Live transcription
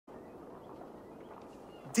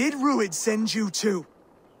Did Ruid send you too?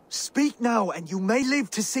 Speak now, and you may live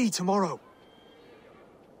to see tomorrow.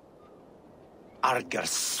 Arger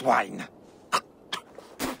swine.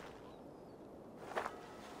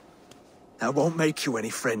 That won't make you any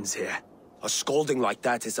friends here. A scolding like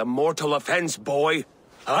that is a mortal offense, boy.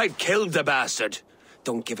 I've killed the bastard.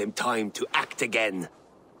 Don't give him time to act again.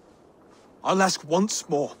 I'll ask once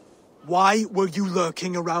more. Why were you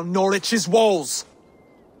lurking around Norwich's walls?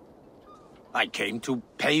 I came to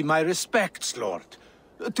pay my respects, Lord.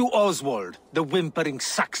 To Oswald, the whimpering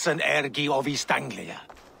Saxon ergi of East Anglia.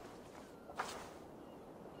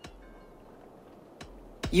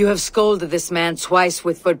 You have scolded this man twice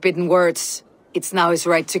with forbidden words. It's now his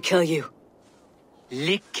right to kill you.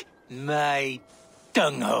 Lick my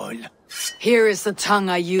tonguehole. Here is the tongue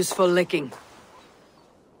I use for licking.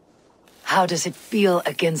 How does it feel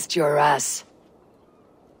against your ass?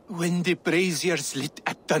 When the braziers lit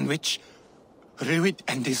at Dunwich, Ruid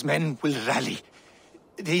and his men will rally.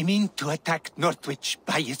 They mean to attack Northwich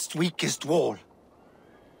by its weakest wall.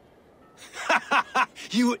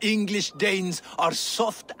 You English Danes are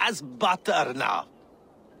soft as butter now.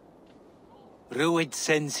 Ruid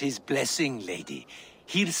sends his blessing, lady.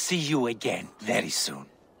 He'll see you again very soon.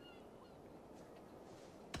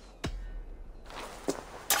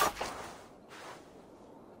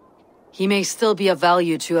 He may still be of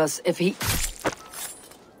value to us if he...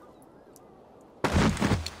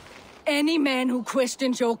 Any man who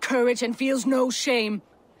questions your courage and feels no shame,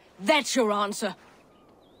 that's your answer.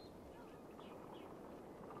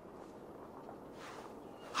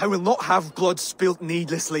 I will not have blood spilt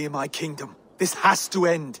needlessly in my kingdom. This has to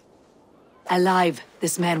end. Alive,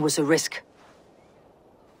 this man was a risk.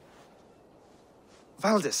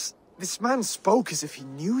 Valdis, this man spoke as if he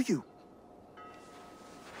knew you.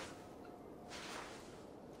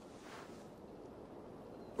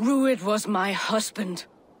 Ruid was my husband.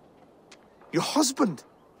 Your husband?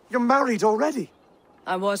 You're married already?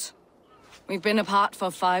 I was. We've been apart for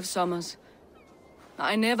 5 summers.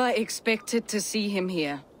 I never expected to see him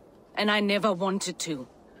here, and I never wanted to.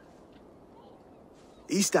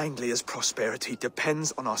 East Anglia's prosperity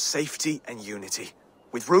depends on our safety and unity.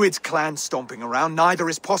 With Ruid's clan stomping around, neither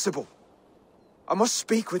is possible. I must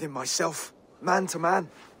speak with him myself, man to man.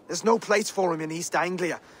 There's no place for him in East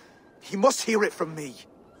Anglia. He must hear it from me.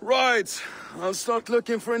 Right. I'll start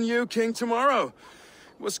looking for a new king tomorrow.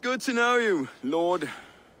 It was good to know you, Lord.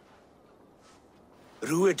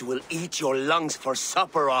 Ruid will eat your lungs for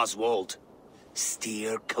supper, Oswald.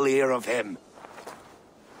 Steer clear of him.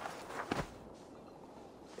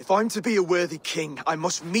 If I'm to be a worthy king, I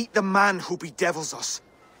must meet the man who bedevils us.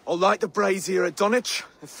 I'll light the brazier at Dunwich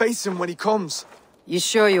and face him when he comes. You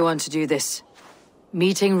sure you want to do this?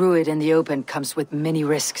 Meeting Ruid in the open comes with many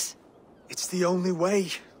risks. It's the only way.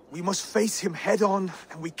 We must face him head-on,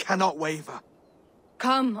 and we cannot waver.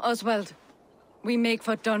 Come, Oswald. We make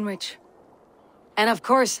for Dunwich. And of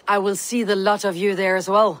course, I will see the lot of you there as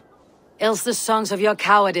well. Else the songs of your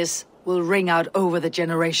cowardice will ring out over the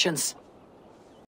generations.